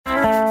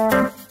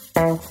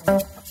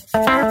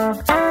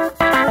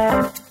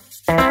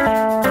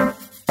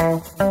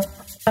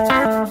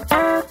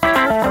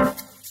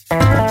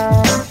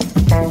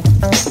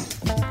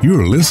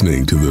You're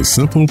listening to the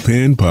Simple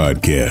Pen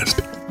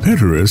Podcast,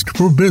 Pinterest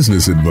for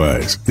business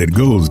advice that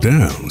goes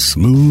down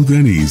smooth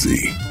and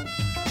easy.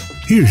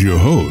 Here's your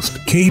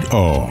host, Kate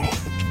Ahl.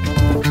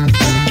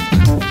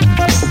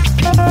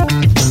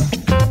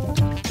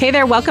 Hey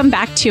there, welcome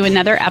back to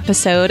another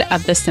episode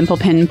of the Simple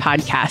Pen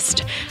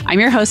Podcast. I'm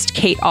your host,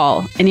 Kate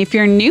Ahl, and if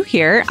you're new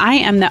here, I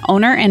am the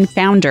owner and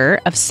founder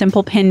of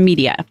Simple Pen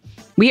Media.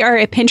 We are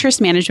a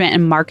Pinterest management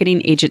and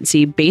marketing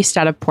agency based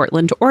out of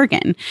Portland,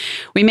 Oregon.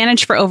 We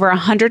manage for over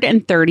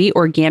 130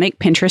 organic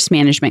Pinterest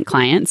management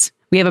clients.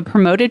 We have a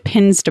promoted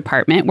pins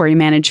department where we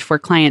manage for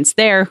clients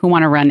there who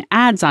want to run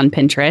ads on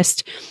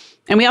Pinterest.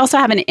 And we also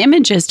have an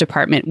images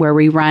department where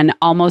we run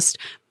almost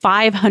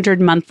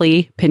 500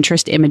 monthly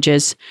Pinterest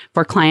images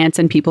for clients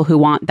and people who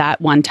want that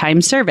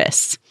one-time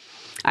service.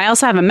 I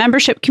also have a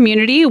membership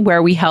community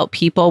where we help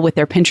people with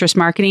their Pinterest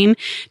marketing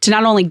to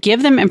not only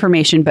give them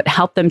information, but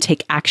help them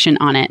take action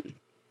on it.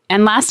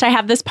 And last, I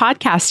have this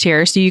podcast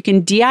here so you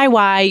can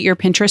DIY your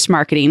Pinterest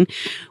marketing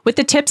with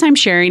the tips I'm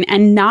sharing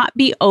and not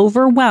be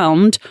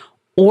overwhelmed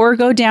or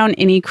go down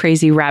any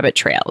crazy rabbit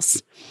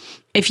trails.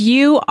 If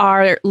you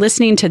are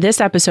listening to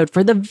this episode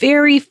for the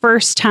very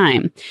first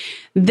time,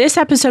 this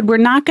episode, we're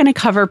not going to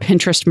cover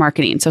Pinterest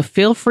marketing. So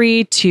feel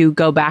free to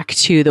go back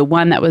to the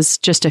one that was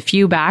just a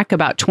few back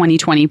about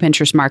 2020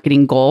 Pinterest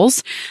marketing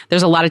goals.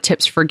 There's a lot of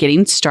tips for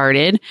getting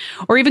started,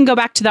 or even go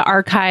back to the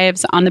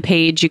archives on the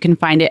page. You can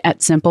find it at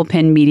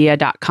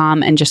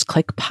simplepenmedia.com and just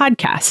click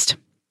podcast.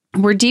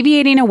 We're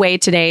deviating away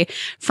today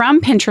from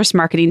Pinterest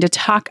marketing to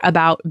talk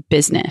about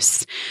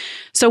business.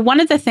 So one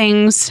of the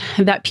things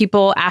that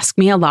people ask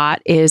me a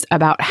lot is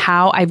about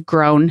how I've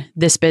grown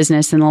this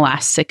business in the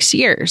last 6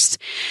 years.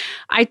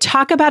 I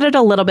talk about it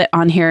a little bit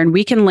on here, and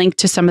we can link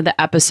to some of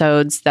the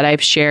episodes that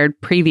I've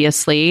shared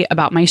previously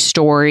about my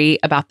story,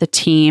 about the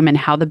team, and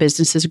how the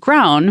business has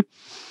grown.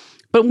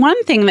 But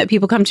one thing that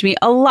people come to me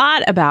a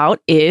lot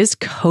about is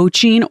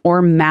coaching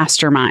or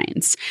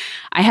masterminds.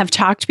 I have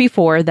talked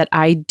before that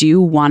I do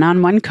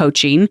one-on-one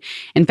coaching.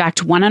 In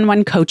fact,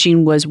 one-on-one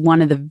coaching was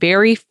one of the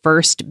very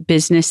first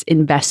business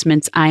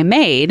investments I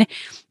made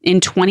in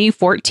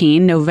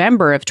 2014,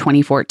 November of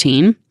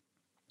 2014,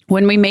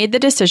 when we made the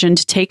decision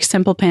to take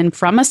Simple Pen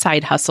from a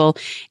side hustle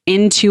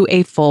into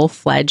a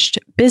full-fledged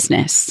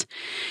business.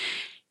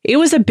 It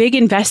was a big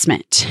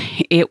investment.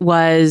 It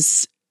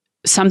was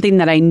something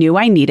that I knew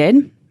I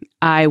needed.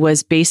 I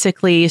was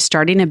basically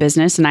starting a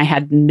business and I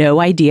had no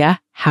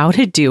idea how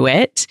to do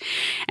it.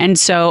 And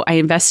so I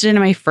invested in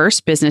my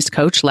first business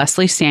coach,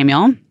 Leslie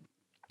Samuel.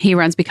 He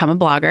runs Become a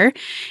Blogger,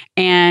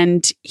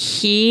 and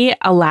he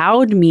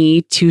allowed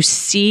me to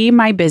see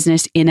my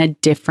business in a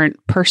different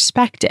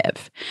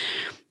perspective.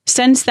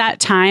 Since that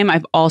time,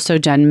 I've also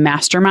done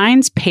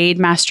masterminds, paid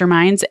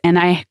masterminds, and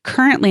I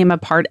currently am a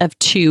part of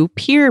 2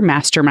 peer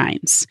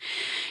masterminds.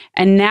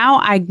 And now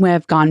I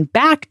have gone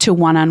back to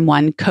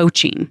one-on-one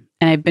coaching,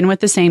 and I've been with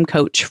the same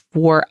coach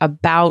for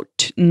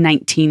about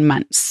 19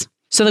 months.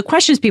 So the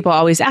questions people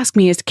always ask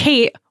me is,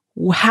 Kate,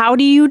 how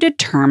do you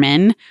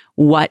determine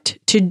what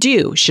to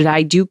do? Should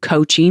I do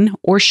coaching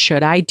or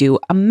should I do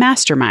a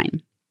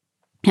mastermind?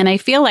 And I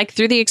feel like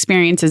through the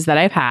experiences that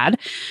I've had,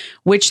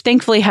 which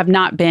thankfully have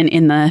not been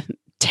in the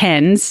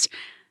tens,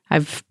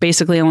 I've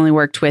basically only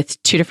worked with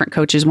 2 different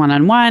coaches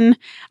one-on-one.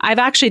 I've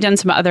actually done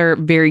some other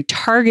very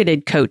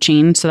targeted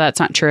coaching. So that's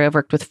not true. I've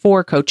worked with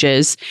 4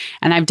 coaches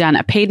and I've done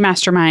a paid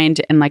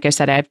mastermind. And like I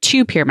said, I have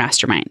 2 peer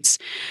masterminds.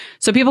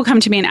 So people come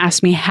to me and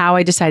ask me how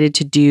I decided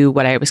to do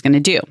what I was going to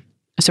do.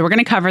 So we're going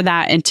to cover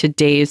that in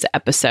today's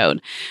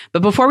episode.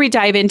 But before we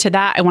dive into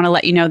that, I want to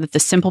let you know that the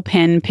Simple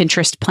Pen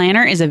Pinterest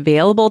Planner is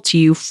available to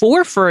you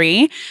for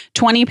free.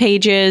 20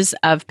 pages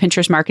of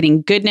Pinterest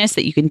marketing goodness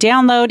that you can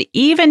download,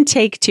 even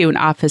take to an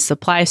office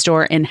supply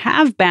store and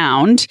have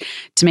bound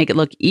to make it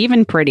look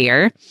even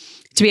prettier.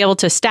 To be able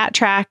to stat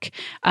track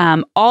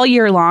all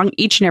year long,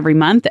 each and every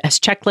month as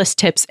checklist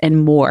tips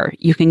and more.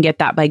 You can get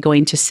that by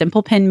going to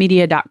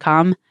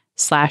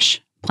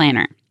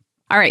simplepenmedia.com/planner.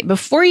 All right,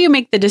 before you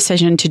make the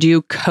decision to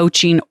do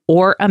coaching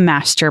or a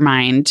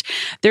mastermind,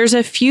 there's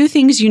a few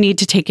things you need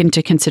to take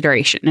into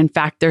consideration. In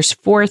fact, there's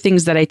 4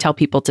 things that I tell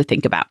people to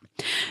think about.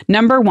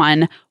 Number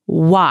 1,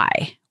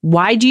 why?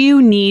 Why do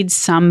you need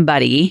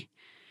somebody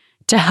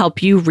to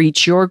help you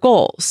reach your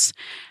goals?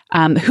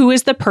 Who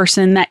is the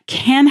person that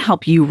can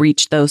help you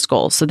reach those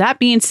goals? So that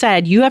being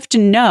said, you have to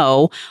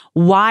know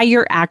why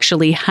you're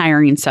actually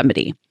hiring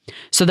somebody.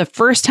 So the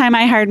first time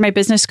I hired my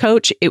business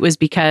coach, it was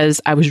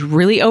because I was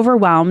really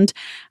overwhelmed.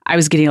 I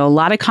was getting a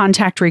lot of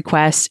contact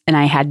requests and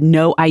I had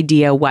no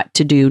idea what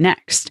to do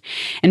next.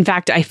 In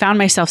fact, I found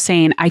myself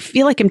saying, I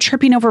feel like I'm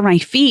tripping over my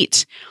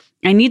feet.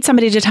 I need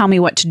somebody to tell me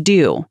what to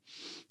do.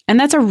 And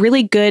that's a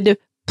really good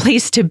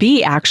place to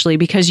be, actually,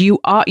 because you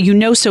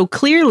know so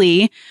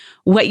clearly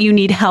what you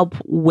need help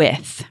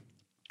with.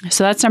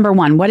 So that's number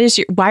 1.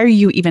 Why are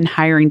you even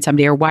hiring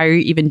somebody, or why are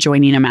you even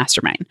joining a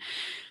mastermind?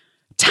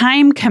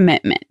 Time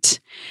commitment.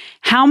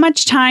 How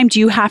much time do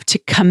you have to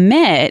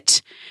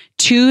commit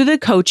to the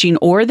coaching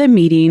or the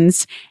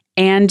meetings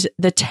and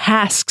the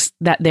tasks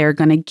that they're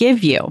going to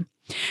give you?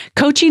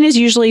 Coaching is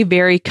usually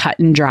very cut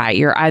and dry.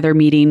 You're either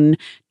meeting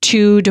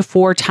 2 to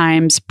 4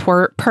 times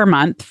per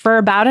month for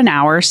about an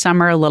hour.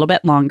 Some are a little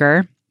bit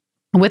longer.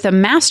 With a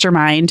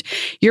mastermind,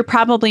 you're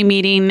probably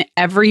meeting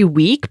every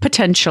week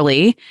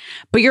potentially,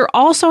 but you're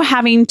also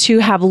having to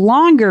have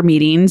longer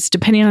meetings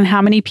depending on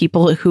how many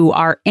people who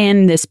are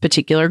in this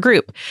particular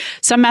group.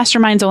 Some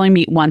masterminds only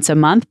meet once a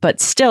month, but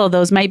still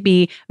those might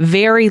be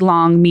very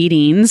long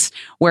meetings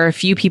where a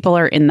few people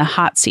are in the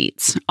hot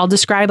seats. I'll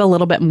describe a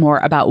little bit more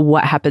about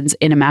what happens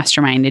in a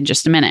mastermind in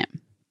just a minute.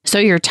 So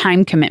your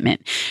time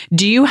commitment.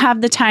 Do you have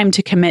the time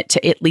to commit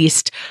to at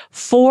least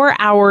 4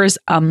 hours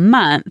a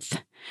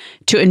month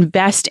to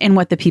invest in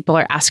what the people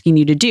are asking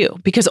you to do?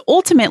 Because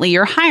ultimately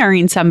you're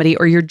hiring somebody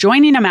or you're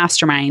joining a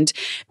mastermind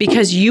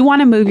because you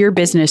want to move your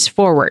business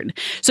forward.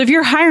 So if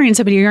you're hiring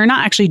somebody, you're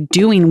not actually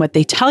doing what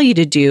they tell you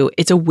to do,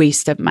 it's a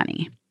waste of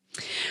money.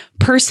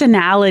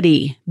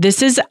 Personality.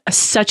 This is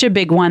such a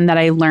big one that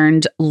I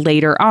learned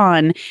later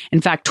on.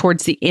 In fact,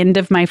 towards the end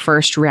of my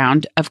first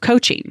round of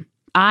coaching.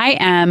 I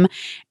am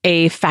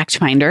a fact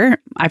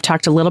finder. I've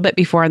talked a little bit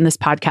before on this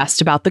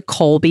podcast about the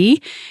Kolbe,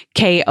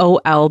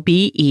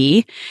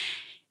 Kolbe.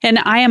 And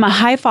I am a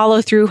high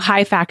follow through,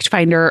 high fact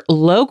finder,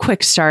 low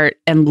quick start,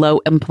 and low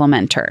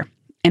implementer.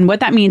 And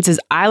what that means is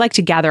I like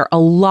to gather a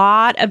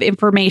lot of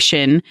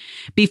information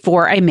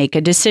before I make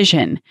a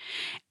decision.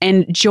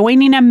 And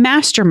joining a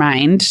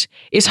mastermind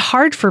is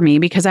hard for me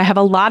because I have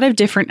a lot of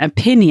different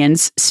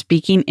opinions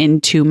speaking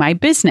into my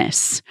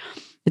business.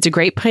 It's a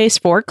great place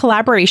for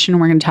collaboration.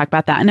 We're going to talk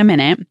about that in a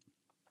minute.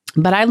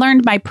 But I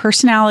learned my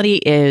personality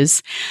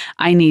is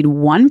I need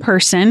one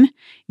person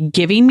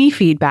giving me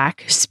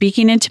feedback,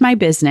 speaking into my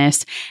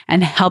business,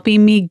 and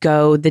helping me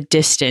go the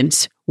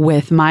distance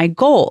with my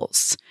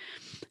goals.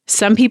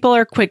 Some people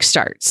are quick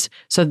starts.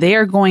 So they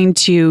are going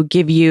to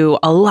give you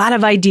a lot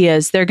of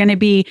ideas. They're going to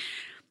be,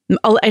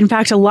 in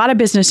fact, a lot of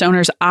business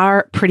owners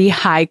are pretty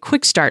high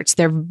quick starts.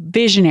 They're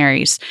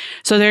visionaries.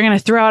 So they're going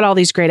to throw out all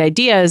these great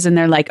ideas and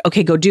they're like,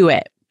 okay, go do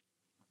it.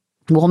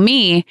 Well,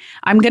 me,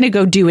 I'm going to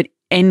go do it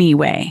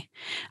anyway.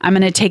 I'm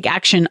going to take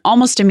action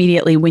almost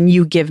immediately when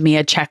you give me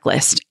a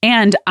checklist.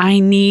 And I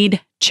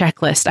need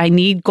checklist. I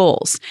need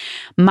goals.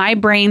 My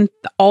brain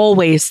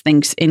always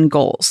thinks in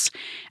goals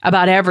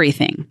about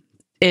everything.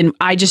 And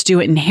I just do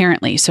it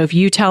inherently. So if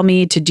you tell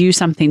me to do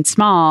something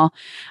small,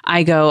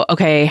 I go,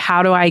 okay,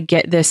 how do I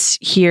get this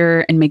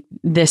here and make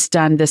this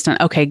done?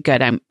 Okay,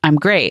 good. I'm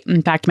great.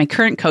 In fact, my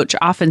current coach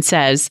often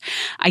says,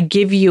 I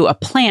give you a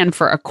plan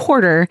for a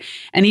quarter.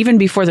 And even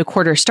before the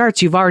quarter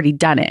starts, you've already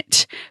done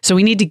it. So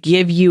we need to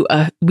give you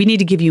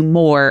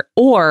more,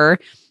 or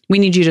we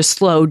need you to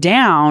slow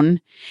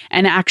down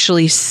and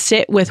actually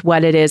sit with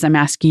what it is I'm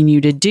asking you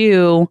to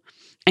do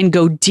and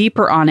go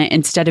deeper on it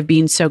instead of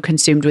being so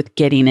consumed with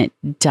getting it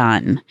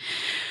done.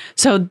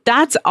 So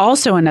that's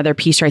also another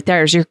piece right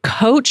there is your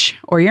coach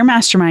or your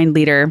mastermind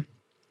leader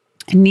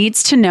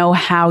needs to know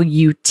how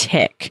you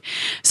tick.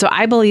 So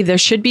I believe there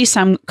should be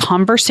some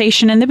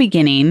conversation in the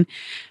beginning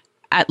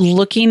at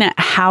looking at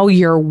how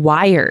you're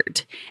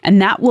wired.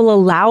 And that will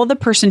allow the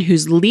person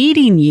who's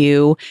leading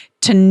you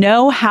to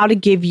know how to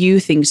give you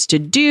things to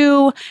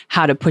do,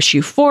 how to push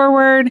you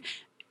forward.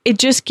 It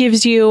just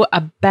gives you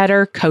a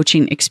better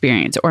coaching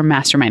experience or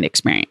mastermind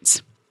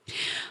experience.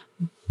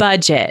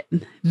 Budget.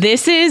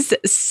 This is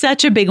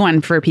such a big one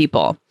for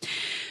people.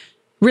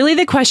 Really,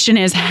 the question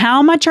is,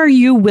 how much are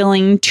you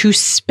willing to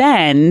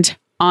spend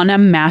on a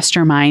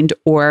mastermind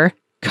or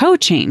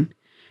coaching?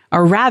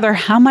 Or rather,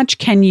 how much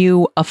can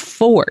you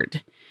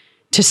afford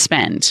to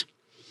spend?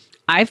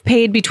 I've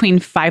paid between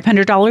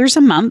 $500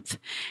 a month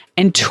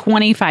and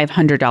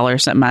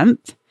 $2,500 a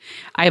month.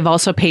 I've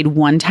also paid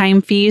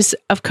one-time fees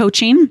of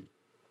coaching.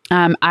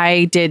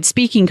 I did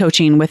speaking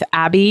coaching with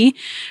Abby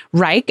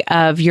Reich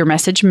of Your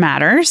Message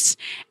Matters,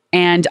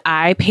 and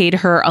I paid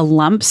her a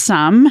lump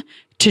sum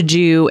to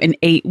do an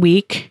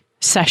 8-week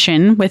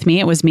session with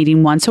me. It was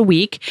meeting once a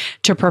week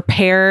to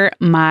prepare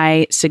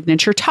my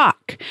signature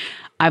talk.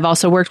 I've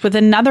also worked with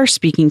another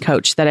speaking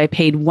coach that I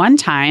paid one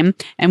time,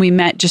 and we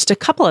met just a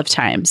couple of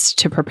times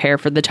to prepare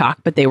for the talk,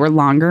 but they were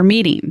longer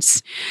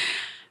meetings.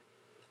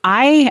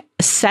 I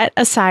set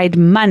aside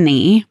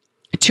money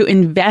to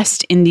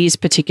invest in these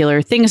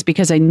particular things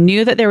because I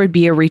knew that there would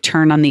be a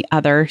return on the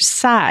other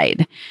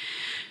side.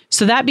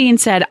 So that being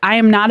said, I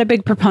am not a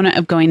big proponent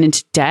of going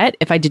into debt.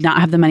 If I did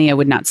not have the money, I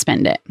would not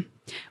spend it.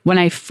 When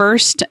I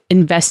first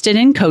invested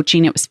in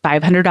coaching, it was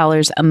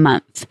 $500 a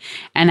month.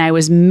 And I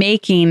was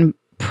making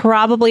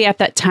probably at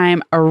that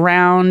time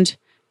around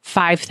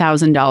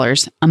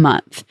 $5,000 a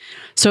month.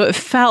 So it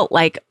felt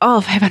like,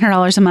 oh,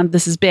 $500 a month,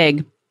 this is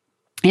big.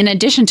 In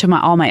addition to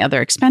all my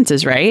other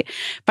expenses, right?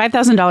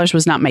 $5,000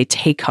 was not my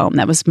take home.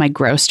 That was my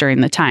gross during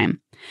the time.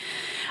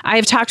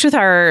 I've talked with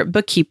our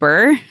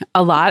bookkeeper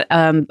a lot,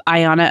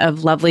 Ayana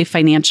of Lovely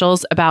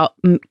Financials, about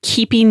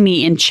keeping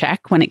me in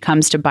check when it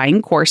comes to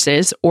buying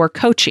courses or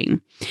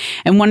coaching.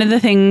 And one of the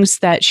things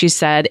that she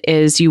said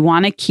is you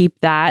want to keep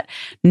that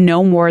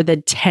no more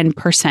than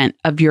 10%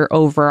 of your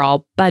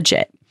overall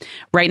budget.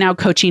 Right now,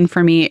 coaching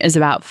for me is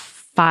about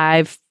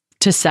 5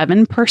 to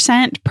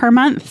 7% per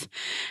month,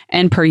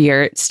 and per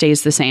year it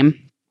stays the same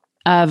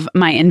of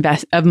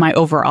my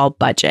overall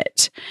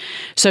budget.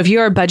 So if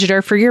you're a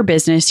budgeter for your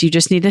business, you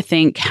just need to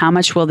think, how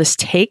much will this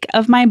take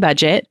of my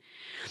budget?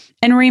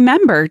 And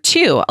remember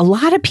too, a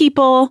lot of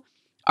people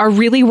are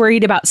really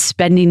worried about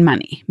spending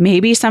money.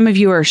 Maybe some of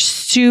you are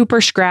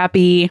super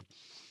scrappy.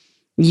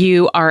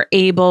 You are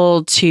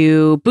able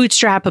to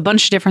bootstrap a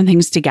bunch of different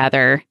things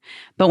together.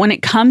 But when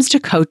it comes to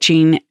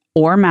coaching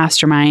or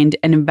mastermind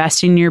and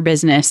investing in your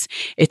business,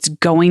 it's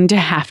going to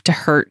have to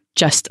hurt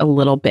just a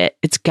little bit.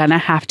 It's going to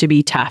have to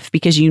be tough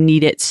because you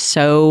need it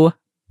so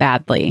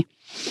badly.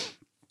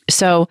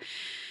 So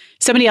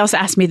somebody else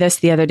asked me this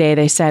the other day.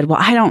 They said,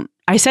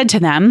 I said to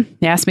them,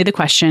 they asked me the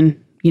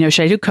question,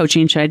 should I do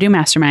coaching? Should I do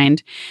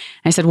mastermind?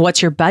 I said,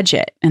 what's your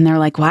budget? And they're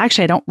like, well,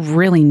 actually, I don't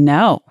really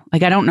know. I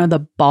don't know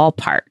the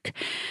ballpark.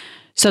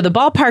 So the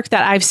ballpark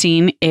that I've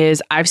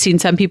seen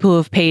some people who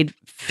have paid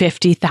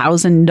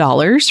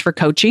 $50,000 for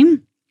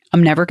coaching.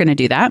 I'm never going to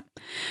do that.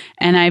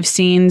 And I've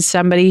seen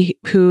somebody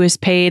who is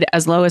paid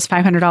as low as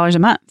 $500 a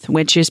month,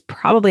 which is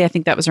probably, I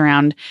think that was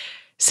around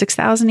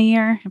 $6,000 a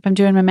year, if I'm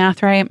doing my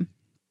math right.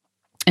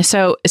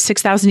 So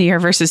 $6,000 a year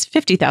versus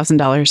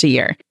 $50,000 a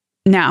year.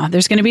 Now,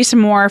 there's going to be some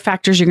more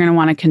factors you're going to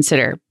want to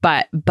consider,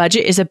 but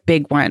budget is a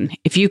big one.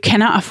 If you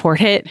cannot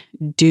afford it,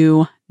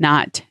 do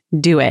not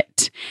do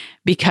it,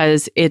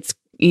 because it's,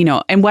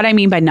 and what I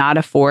mean by not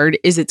afford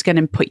is it's going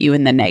to put you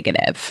in the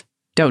negative.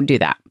 Don't do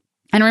that.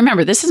 And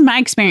remember, this is my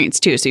experience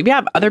too. So if you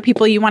have other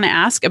people you want to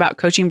ask about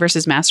coaching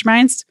versus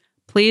masterminds,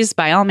 please,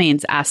 by all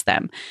means, ask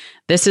them.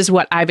 This is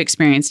what I've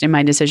experienced in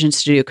my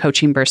decisions to do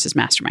coaching versus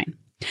mastermind.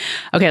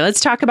 Okay,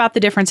 let's talk about the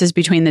differences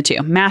between the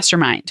two.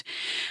 Mastermind.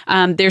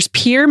 There's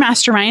peer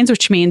masterminds,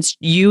 which means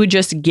you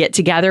just get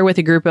together with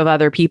a group of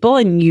other people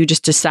and you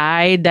just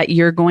decide that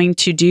you're going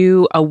to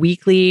do a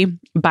weekly,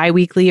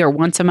 bi-weekly, or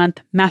once a month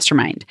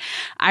mastermind.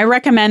 I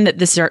recommend that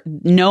this are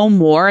no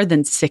more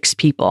than 6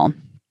 people.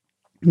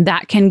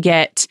 That can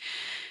get,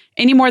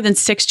 any more than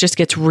 6 just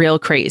gets real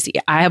crazy.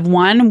 I have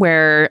one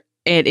where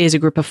it is a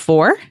group of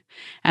 4,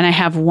 and I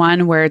have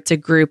one where it's a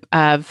group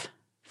of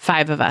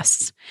 5 of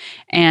us.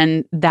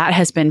 And that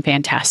has been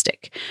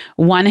fantastic.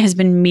 One has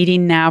been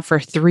meeting now for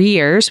 3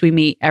 years. We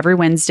meet every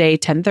Wednesday,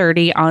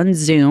 10:30 on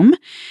Zoom.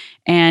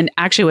 And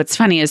actually what's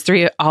funny is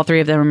all three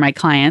of them are my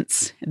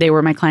clients. They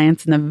were my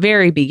clients in the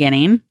very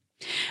beginning,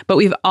 but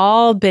we've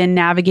all been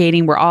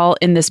navigating. We're all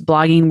in this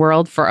blogging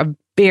world for a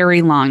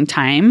very long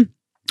time,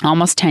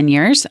 almost 10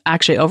 years,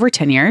 actually over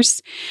 10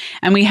 years.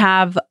 And we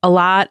have a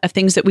lot of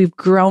things that we've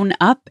grown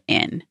up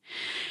in.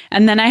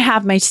 And then I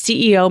have my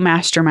CEO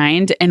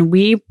mastermind, and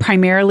we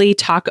primarily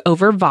talk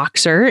over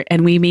Voxer,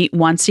 and we meet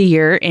once a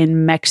year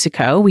in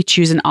Mexico. We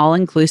choose an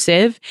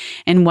all-inclusive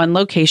in one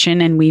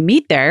location, and we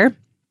meet there.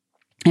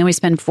 And we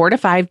spend 4 to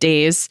 5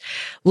 days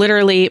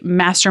literally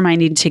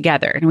masterminding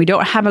together. And we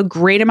don't have a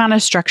great amount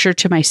of structure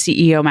to my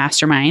CEO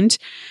mastermind.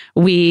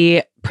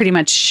 We pretty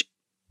much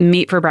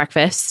meet for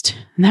breakfast,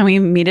 and then we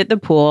meet at the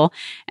pool,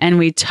 and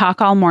we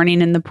talk all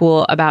morning in the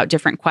pool about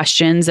different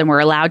questions, and we're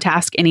allowed to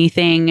ask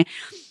anything.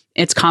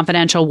 It's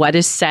confidential what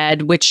is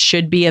said, which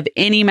should be of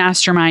any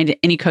mastermind,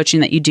 any coaching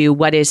that you do.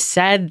 What is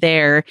said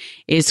there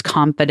is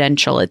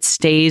confidential. It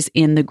stays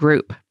in the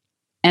group.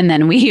 And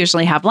then we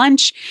usually have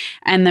lunch,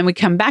 and then we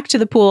come back to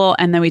the pool,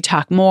 and then we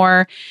talk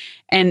more.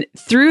 And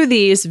through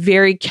these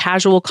very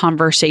casual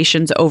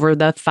conversations over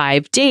the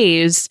 5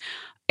 days,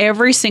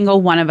 every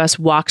single one of us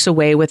walks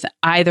away with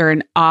either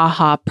an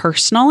aha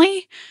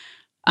personally,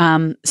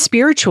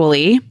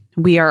 spiritually.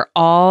 We are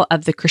all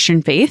of the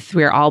Christian faith.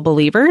 We are all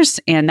believers.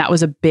 And that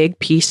was a big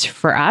piece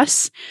for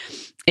us,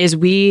 is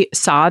we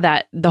saw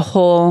that the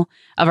whole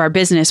of our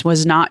business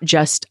was not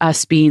just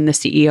us being the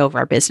CEO of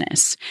our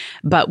business,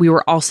 but we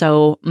were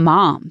also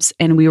moms,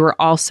 and we were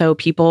also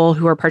people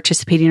who were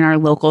participating in our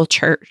local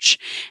church.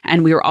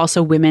 And we were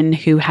also women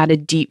who had a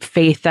deep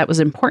faith that was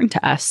important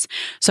to us.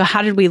 So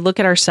how did we look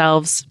at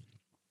ourselves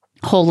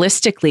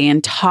holistically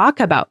and talk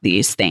about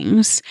these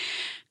things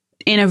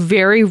in a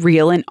very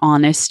real and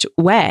honest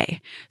way?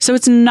 So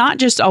it's not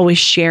just always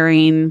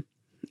sharing,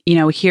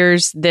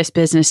 here's this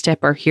business tip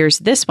or here's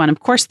this one. Of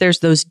course, there's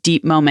those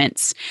deep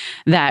moments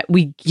that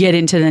we get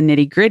into the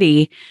nitty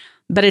gritty,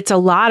 but it's a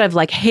lot of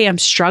like, hey, I'm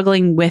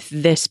struggling with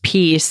this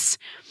piece.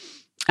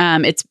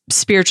 It's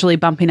spiritually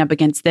bumping up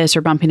against this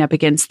or bumping up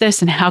against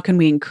this. And how can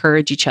we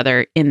encourage each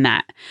other in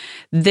that?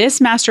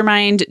 This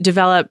mastermind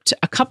developed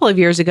a couple of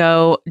years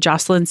ago.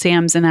 Jocelyn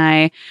Sams and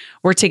I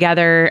were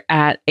together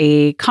at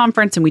a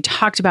conference, and we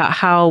talked about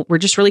how we're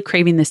just really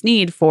craving this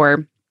need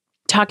for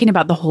talking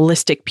about the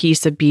holistic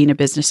piece of being a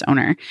business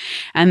owner.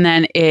 And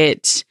then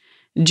it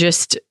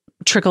just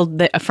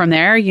trickled from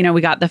there.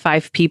 We got the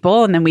 5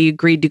 people, and then we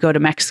agreed to go to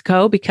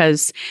Mexico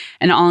because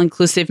an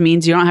all-inclusive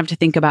means you don't have to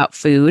think about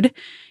food.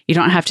 You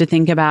don't have to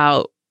think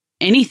about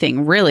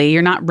anything, really.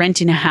 You're not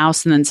renting a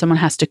house and then someone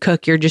has to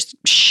cook. You're just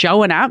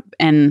showing up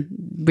and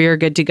we're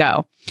good to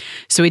go.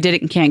 So we did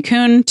it in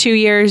Cancun 2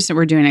 years.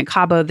 We're doing it in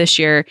Cabo this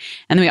year.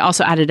 And then we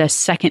also added a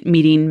second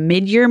meeting,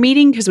 mid-year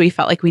meeting, because we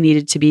felt like we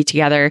needed to be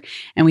together.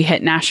 And we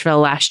hit Nashville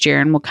last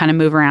year, and we'll kind of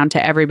move around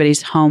to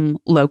everybody's home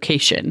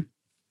location.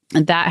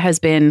 And that has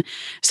been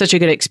such a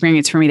good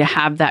experience for me to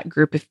have that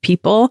group of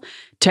people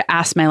to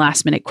ask my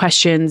last minute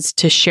questions,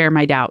 to share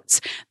my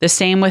doubts. The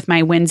same with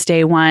my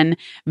Wednesday one,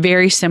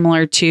 very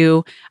similar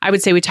to, I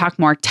would say we talk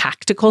more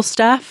tactical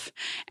stuff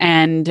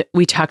and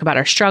we talk about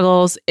our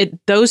struggles.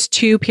 Those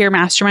 2 peer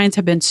masterminds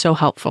have been so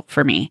helpful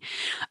for me.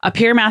 A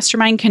peer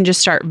mastermind can just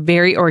start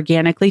very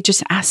organically.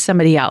 Just ask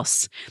somebody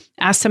else.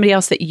 Ask somebody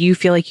else that you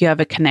feel like you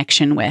have a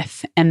connection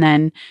with, and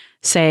then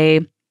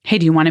say, hey,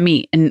 do you want to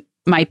meet? And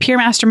my peer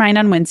mastermind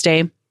on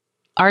Wednesday,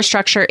 our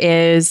structure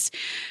is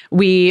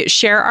we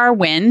share our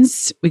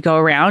wins, we go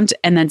around,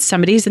 and then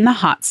somebody's in the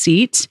hot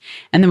seat,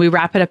 and then we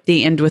wrap it up at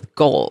the end with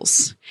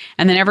goals.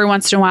 And then every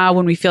once in a while,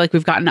 when we feel like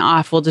we've gotten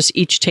off, we'll just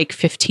each take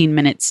 15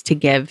 minutes to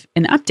give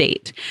an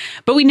update.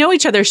 But we know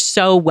each other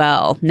so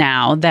well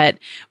now that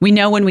we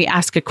know when we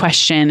ask a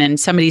question and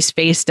somebody's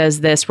face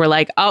does this, we're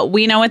like, oh,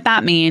 we know what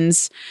that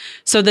means.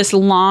 So this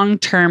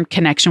long-term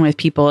connection with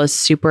people is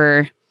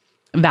super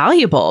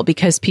valuable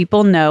because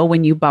people know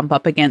when you bump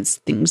up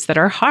against things that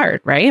are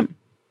hard, right?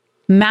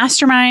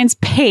 Masterminds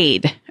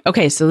paid.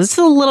 Okay, so this is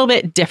a little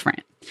bit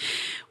different.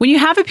 When you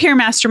have a peer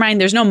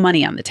mastermind, there's no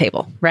money on the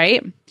table,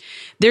 right?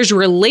 There's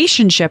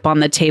relationship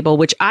on the table,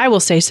 which I will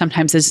say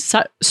sometimes is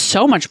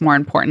so much more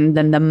important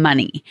than the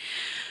money.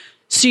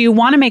 So you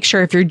want to make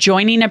sure if you're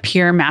joining a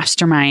peer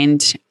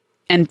mastermind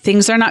and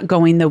things are not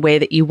going the way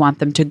that you want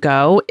them to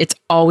go, it's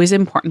always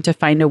important to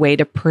find a way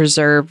to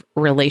preserve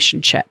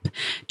relationship.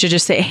 To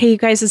just say, hey, you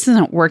guys, this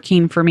isn't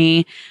working for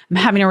me. I'm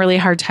having a really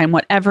hard time,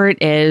 whatever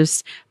it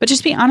is. But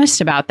just be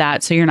honest about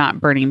that so you're not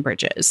burning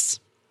bridges.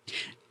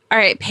 All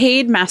right,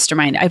 paid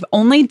mastermind. I've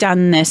only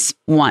done this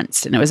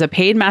once, and it was a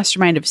paid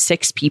mastermind of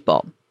 6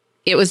 people.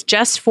 It was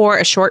just for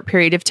a short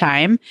period of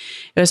time.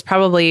 It was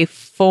probably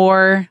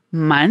 4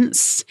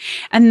 months.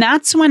 And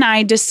that's when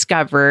I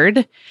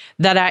discovered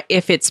that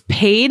if it's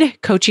paid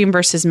coaching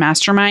versus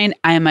mastermind,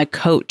 I am a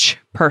coach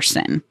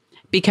person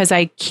because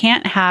I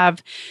can't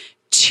have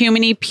too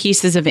many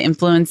pieces of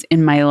influence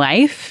in my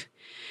life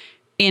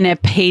in a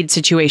paid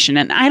situation.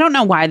 And I don't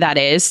know why that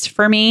is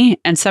for me.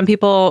 And some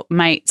people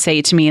might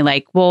say to me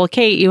like, well,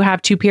 Kate, you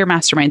have 2 peer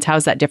masterminds. How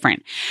is that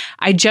different?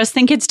 I just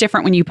think it's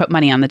different when you put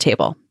money on the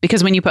table,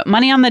 because when you put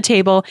money on the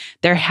table,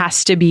 there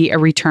has to be a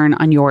return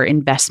on your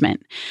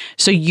investment.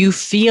 So you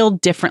feel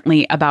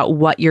differently about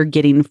what you're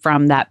getting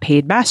from that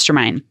paid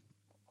mastermind.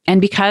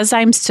 And because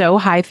I'm so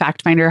high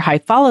fact finder, high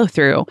follow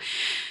through,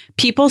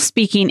 people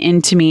speaking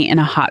into me in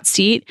a hot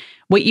seat,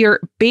 what you're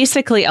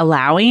basically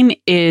allowing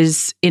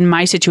is, in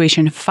my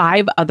situation,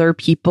 5 other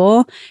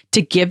people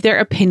to give their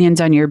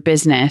opinions on your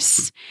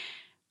business,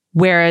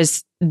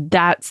 whereas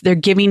they're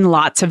giving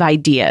lots of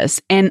ideas.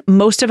 And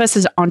most of us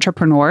as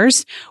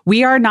entrepreneurs,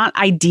 we are not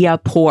idea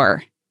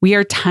poor. We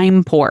are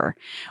time poor.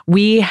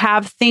 We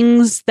have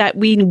things that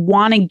we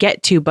want to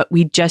get to, but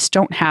we just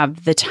don't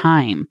have the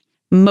time.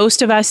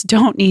 Most of us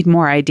don't need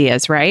more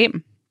ideas, right?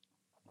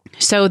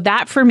 So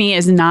that for me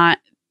is not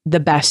the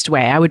best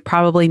way. I would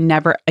probably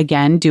never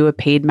again do a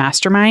paid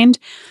mastermind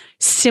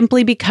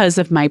simply because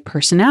of my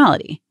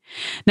personality.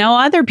 Now,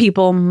 other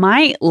people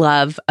might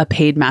love a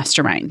paid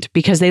mastermind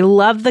because they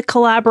love the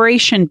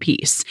collaboration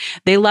piece.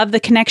 They love the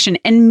connection.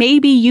 And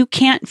maybe you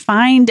can't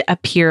find a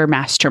peer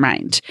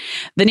mastermind.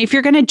 Then if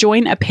you're going to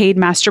join a paid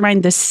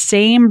mastermind, the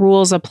same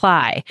rules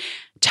apply.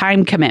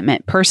 Time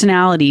commitment,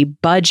 personality,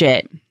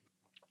 budget,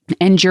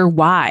 and your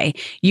why.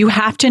 You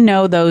have to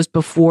know those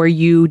before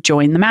you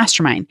join the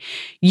mastermind.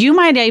 You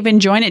might even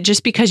join it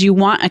just because you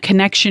want a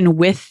connection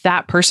with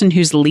that person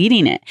who's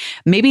leading it.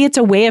 Maybe it's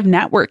a way of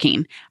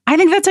networking. I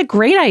think that's a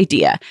great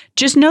idea.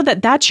 Just know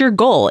that that's your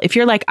goal. If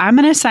you're like, I'm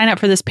going to sign up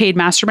for this paid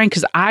mastermind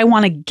because I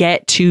want to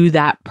get to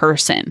that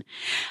person,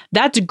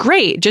 that's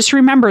great. Just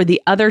remember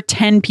the other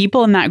 10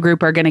 people in that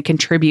group are going to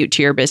contribute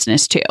to your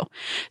business too.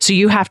 So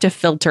you have to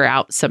filter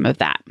out some of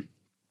that.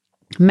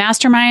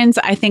 Masterminds,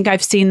 I think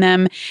I've seen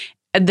them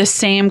the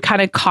same kind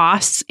of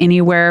costs,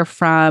 anywhere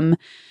from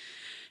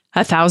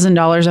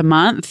 $1,000 a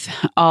month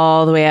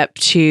all the way up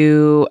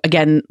to,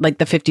 again, like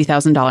the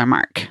 $50,000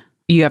 mark.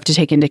 You have to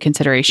take into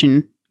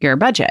consideration your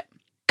budget.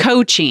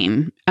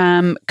 Coaching.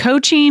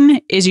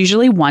 Coaching is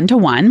usually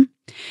 1-to-1,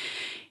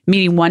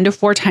 meeting 1 to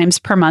 4 times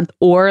per month.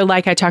 Or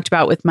like I talked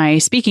about with my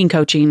speaking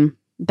coaching,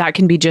 that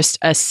can be just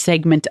a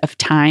segment of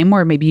time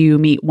where maybe you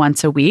meet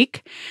once a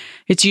week.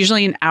 It's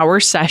usually an hour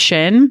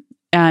session.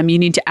 You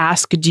need to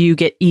ask, do you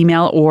get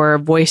email or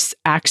voice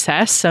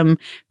access? Some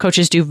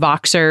coaches do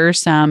Voxer,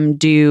 some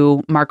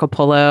do Marco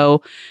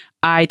Polo.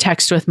 I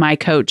text with my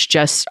coach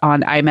just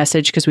on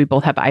iMessage because we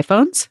both have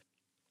iPhones.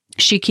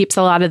 She keeps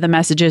a lot of the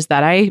messages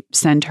that I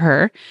send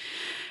her.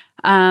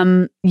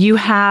 You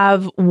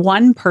have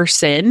one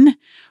person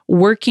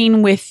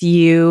working with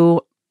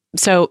you.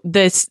 So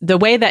the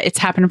way that it's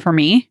happened for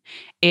me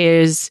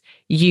is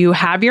you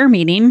have your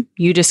meeting,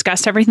 you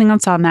discuss everything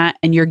that's on that,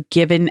 and you're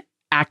given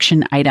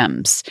action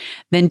items.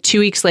 Then 2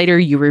 weeks later,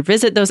 you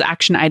revisit those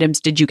action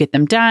items. Did you get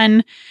them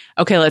done?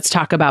 Okay, let's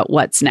talk about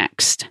what's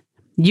next.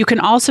 You can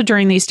also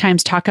during these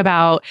times talk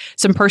about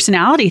some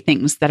personality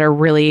things that are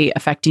really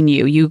affecting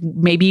you.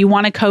 Maybe you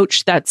want a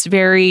coach that's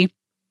very,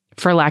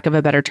 for lack of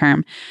a better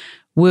term,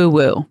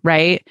 woo-woo,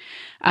 right?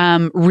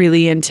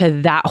 Really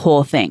into that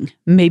whole thing.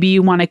 Maybe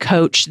you want a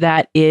coach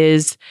that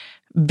is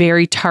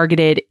very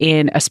targeted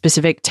in a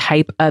specific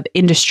type of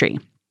industry.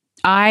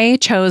 I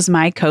chose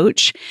my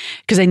coach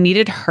because I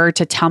needed her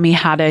to tell me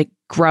how to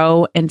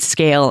grow and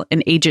scale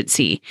an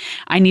agency.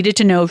 I needed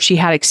to know if she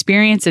had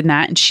experience in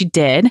that, and she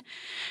did.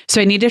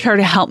 So I needed her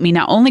to help me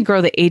not only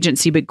grow the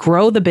agency, but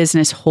grow the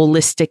business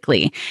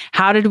holistically.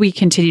 How did we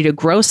continue to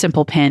grow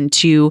Simple Pin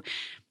to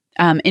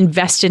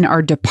invest in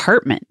our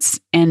departments?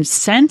 And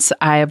since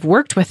I have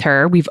worked with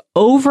her, we've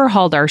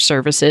overhauled our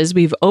services.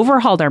 We've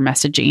overhauled our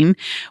messaging.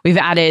 We've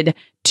added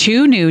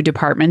 2 new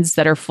departments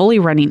that are fully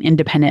running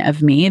independent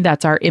of me.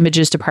 That's our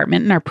images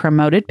department and our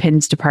promoted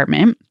pins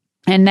department.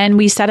 And then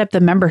we set up the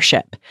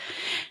membership.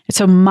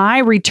 So my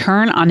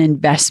return on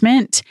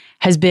investment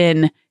has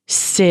been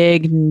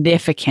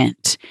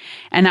significant.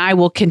 And I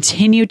will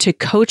continue to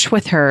coach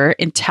with her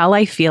until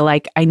I feel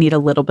like I need a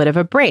little bit of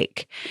a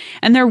break.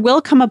 And there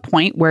will come a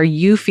point where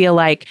you feel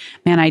like,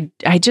 man,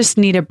 I just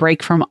need a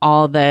break from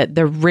all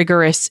the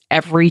rigorous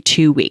every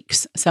 2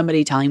 weeks,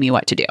 somebody telling me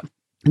what to do.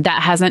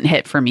 That hasn't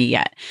hit for me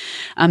yet.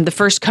 The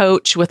first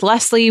coach with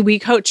Leslie, we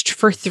coached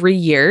for 3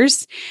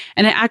 years,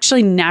 and it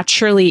actually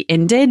naturally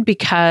ended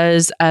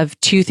because of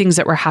 2 things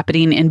that were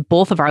happening in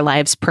both of our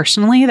lives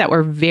personally that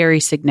were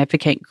very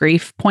significant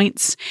grief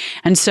points.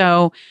 And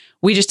so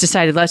we just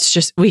decided,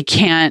 we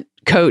can't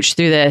coach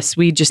through this.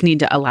 We just need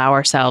to allow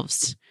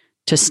ourselves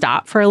to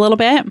stop for a little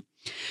bit.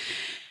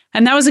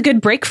 And that was a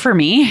good break for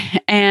me.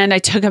 And I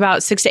took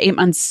about 6 to 8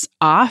 months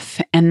off.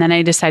 And then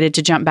I decided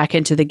to jump back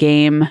into the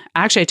game.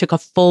 Actually, I took a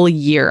full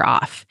year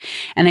off.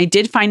 And I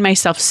did find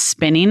myself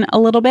spinning a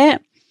little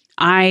bit.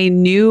 I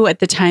knew at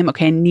the time,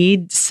 okay, I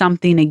need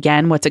something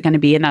again. What's it going to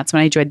be? And that's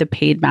when I joined the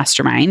paid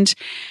Mastermind.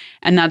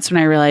 And that's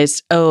when I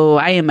realized, oh,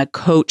 I am a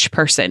coach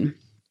person.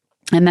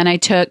 And then I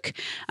took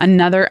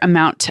another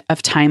amount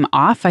of time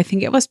off. I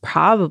think it was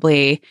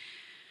probably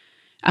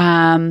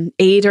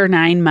 8 or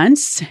 9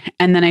 months.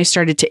 And then I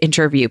started to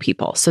interview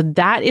people. So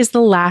that is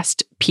the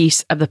last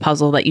piece of the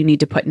puzzle that you need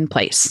to put in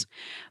place.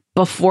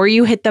 Before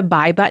you hit the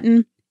buy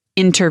button,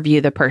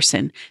 interview the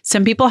person.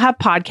 Some people have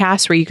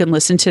podcasts where you can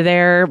listen to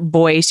their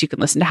voice. You can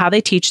listen to how they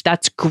teach.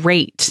 That's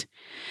great.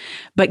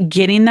 But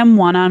getting them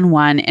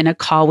one-on-one in a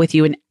call with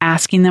you and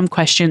asking them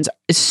questions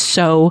is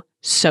so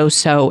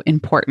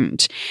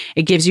important.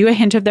 It gives you a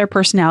hint of their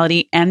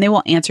personality and they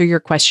will answer your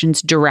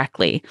questions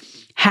directly.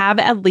 Have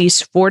at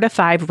least 4 to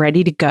 5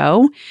 ready to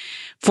go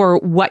for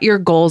what your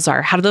goals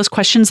are. How do those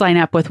questions line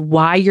up with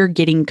why you're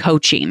getting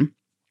coaching?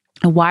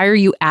 Why are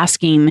you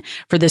asking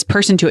for this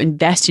person to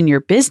invest in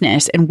your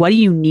business? And what do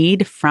you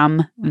need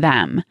from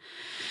them?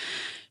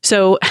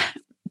 So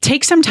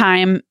take some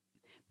time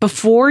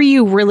before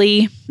you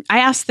I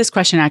asked this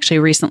question actually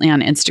recently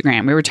on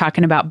Instagram. We were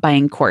talking about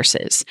buying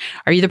courses.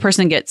 Are you the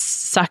person that gets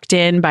sucked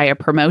in by a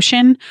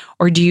promotion,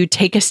 or do you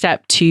take a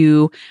step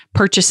to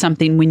purchase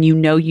something when you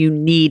know you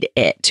need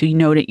it, you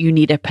know that you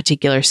need a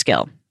particular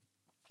skill?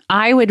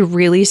 I would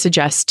really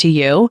suggest to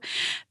you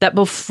that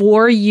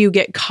before you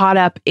get caught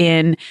up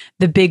in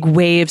the big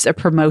waves of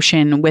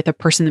promotion with a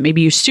person that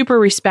maybe you super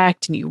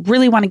respect and you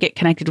really want to get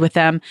connected with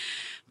them,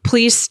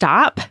 please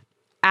stop.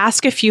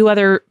 Ask a few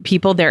other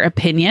people their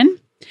opinion.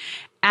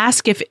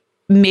 Ask if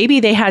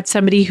maybe they had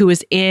somebody who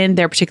was in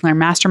their particular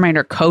mastermind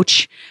or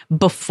coach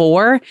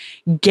before.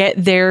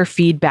 Get their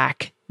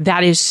feedback.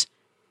 That is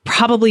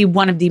probably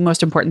one of the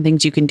most important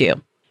things you can do.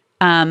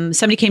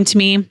 Somebody came to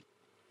me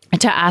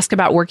to ask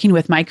about working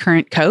with my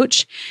current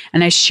coach,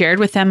 and I shared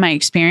with them my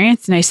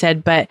experience, and I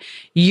said, but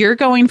you're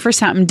going for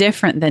something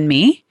different than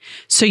me.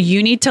 So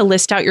you need to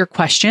list out your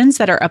questions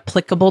that are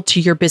applicable to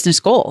your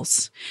business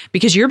goals,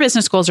 because your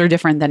business goals are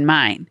different than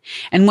mine.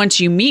 And once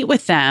you meet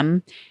with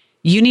them,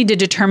 you need to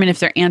determine if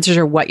their answers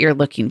are what you're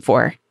looking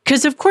for.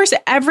 Because of course,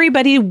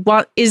 everybody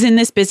is in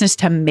this business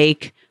to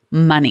make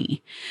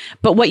money.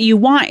 But what you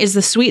want is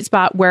the sweet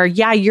spot where,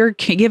 yeah, you're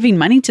giving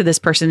money to this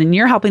person and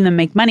you're helping them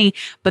make money,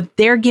 but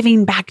they're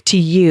giving back to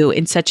you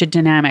in such a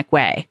dynamic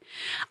way.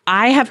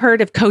 I have heard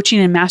of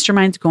coaching and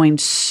masterminds going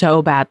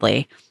so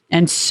badly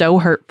and so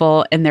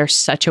hurtful, and they're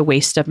such a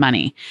waste of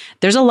money.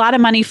 There's a lot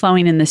of money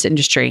flowing in this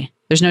industry.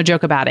 There's no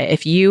joke about it.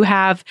 If you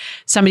have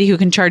somebody who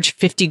can charge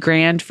 50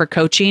 grand for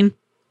coaching,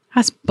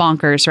 that's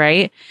bonkers,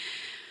 right?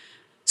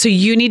 So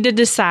you need to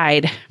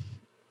decide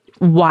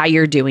why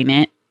you're doing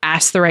it.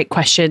 Ask the right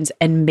questions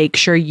and make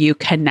sure you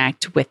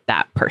connect with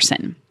that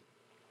person.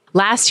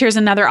 Last, here's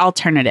another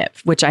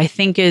alternative, which I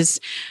think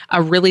is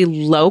a really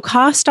low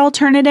cost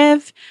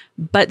alternative,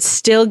 but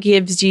still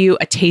gives you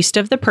a taste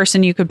of the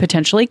person you could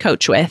potentially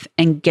coach with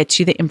and gets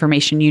you the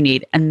information you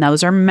need. And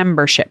those are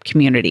membership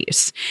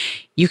communities.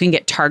 You can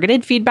get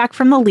targeted feedback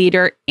from the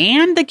leader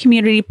and the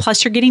community,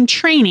 plus you're getting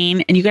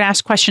training and you can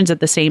ask questions at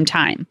the same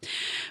time.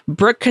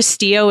 Brooke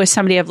Castillo is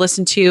somebody I've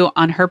listened to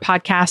on her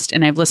podcast,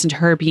 and I've listened to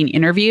her being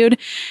interviewed.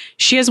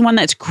 She has one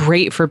that's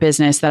great for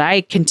business that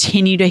I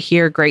continue to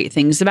hear great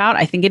things about.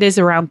 I think it is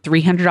around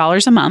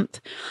 $300 a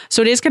month.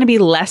 So it is going to be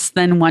less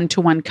than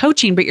one-to-one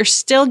coaching, but you're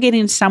still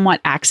getting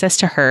somewhat access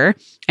to her.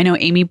 I know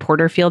Amy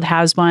Porterfield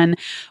has one.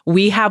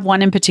 We have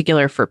one in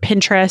particular for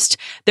Pinterest.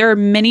 There are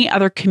many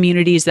other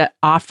communities that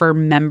offer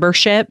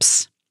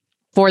memberships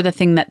for the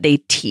thing that they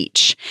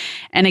teach.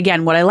 And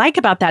again, what I like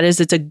about that is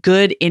it's a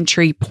good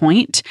entry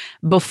point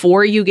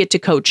before you get to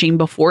coaching,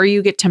 before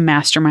you get to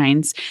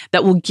masterminds,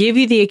 that will give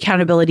you the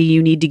accountability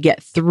you need to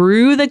get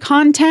through the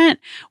content,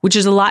 which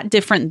is a lot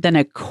different than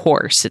a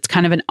course. It's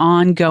kind of an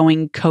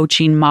ongoing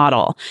coaching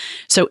model.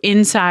 So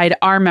inside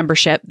our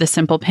membership, the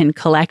Simple Pin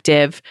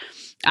Collective,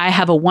 I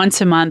have a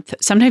once a month,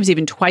 sometimes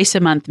even twice a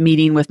month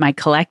meeting with my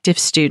collective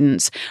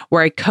students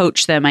where I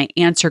coach them. I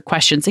answer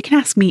questions. They can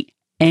ask me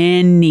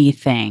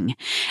anything.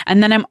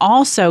 And then I'm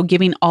also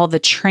giving all the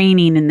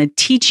training and the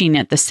teaching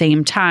at the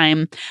same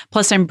time.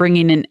 Plus I'm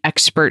bringing in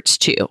experts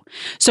too.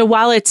 So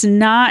while it's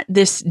not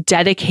this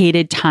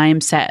dedicated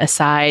time set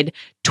aside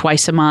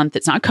twice a month,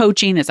 it's not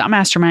coaching, it's not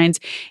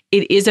masterminds,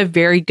 it is a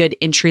very good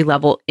entry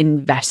level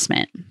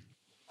investment.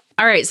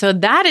 All right. So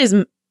that is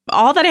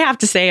all that I have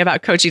to say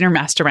about coaching or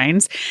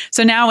masterminds.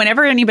 So now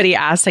whenever anybody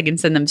asks, I can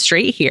send them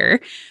straight here.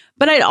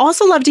 But I'd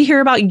also love to hear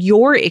about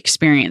your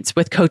experience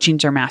with coaching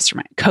or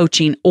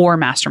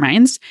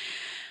masterminds.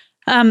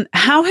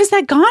 How has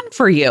that gone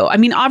for you? I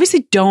mean,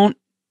 obviously don't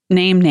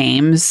name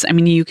names. I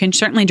mean, you can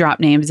certainly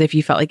drop names if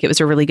you felt like it was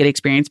a really good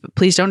experience, but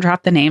please don't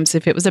drop the names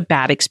if it was a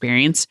bad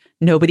experience.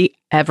 Nobody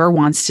ever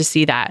wants to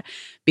see that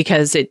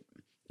because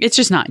it's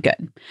just not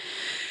good.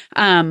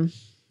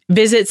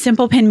 Visit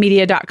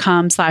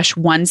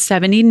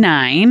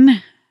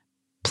simplepinmedia.com/179.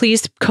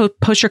 Please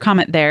post your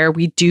comment there.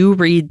 We do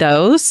read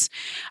those.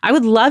 I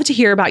would love to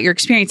hear about your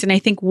experience. And I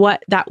think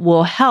what that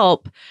will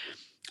help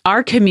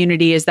our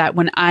community is that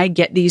when I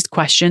get these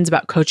questions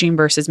about coaching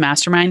versus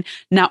mastermind,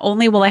 not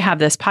only will I have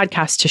this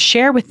podcast to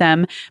share with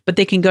them, but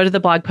they can go to the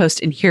blog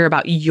post and hear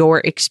about your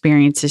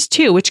experiences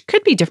too, which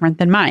could be different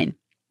than mine.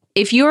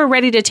 If you are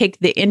ready to take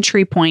the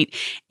entry point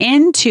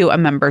into a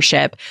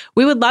membership,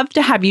 we would love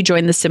to have you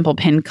join the Simple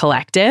Pin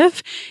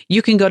Collective.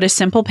 You can go to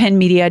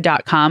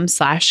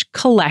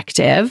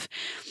simplepinmedia.com/collective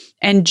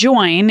and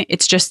join.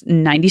 It's just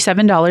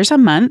 $97 a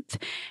month.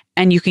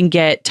 And you can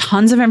get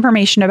tons of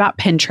information about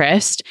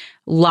Pinterest,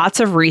 lots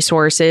of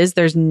resources.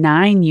 There's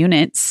 9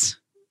 units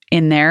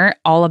in there,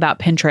 all about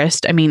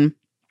Pinterest. I mean,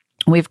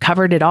 we've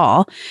covered it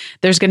all.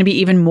 There's going to be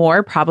even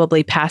more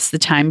probably past the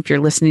time if you're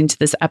listening to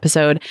this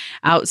episode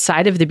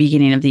outside of the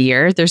beginning of the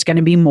year. There's going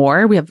to be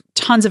more. We have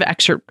tons of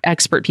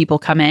expert people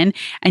come in,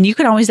 and you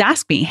can always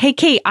ask me, hey,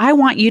 Kate, I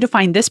want you to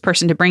find this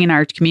person to bring in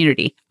our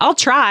community. I'll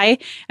try.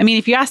 I mean,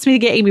 if you ask me to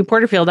get Amy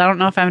Porterfield, I don't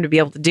know if I'm going to be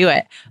able to do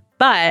it,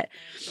 but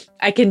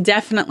I can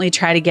definitely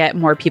try to get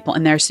more people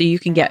in there so you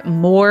can get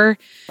more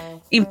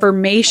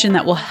information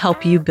that will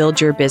help you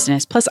build your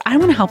business. Plus, I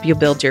want to help you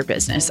build your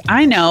business.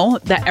 I know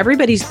that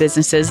everybody's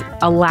businesses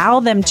allow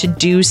them to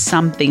do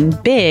something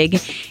big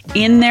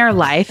in their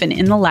life and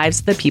in the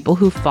lives of the people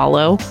who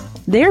follow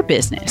their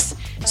business.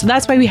 So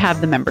that's why we have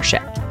the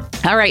membership.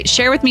 All right,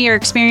 share with me your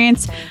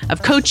experience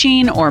of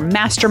coaching or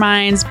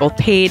masterminds, both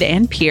paid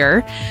and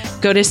peer.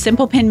 Go to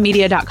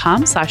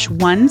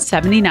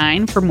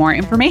simplepinmedia.com/179 for more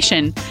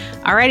information.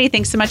 All righty,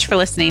 thanks so much for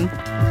listening.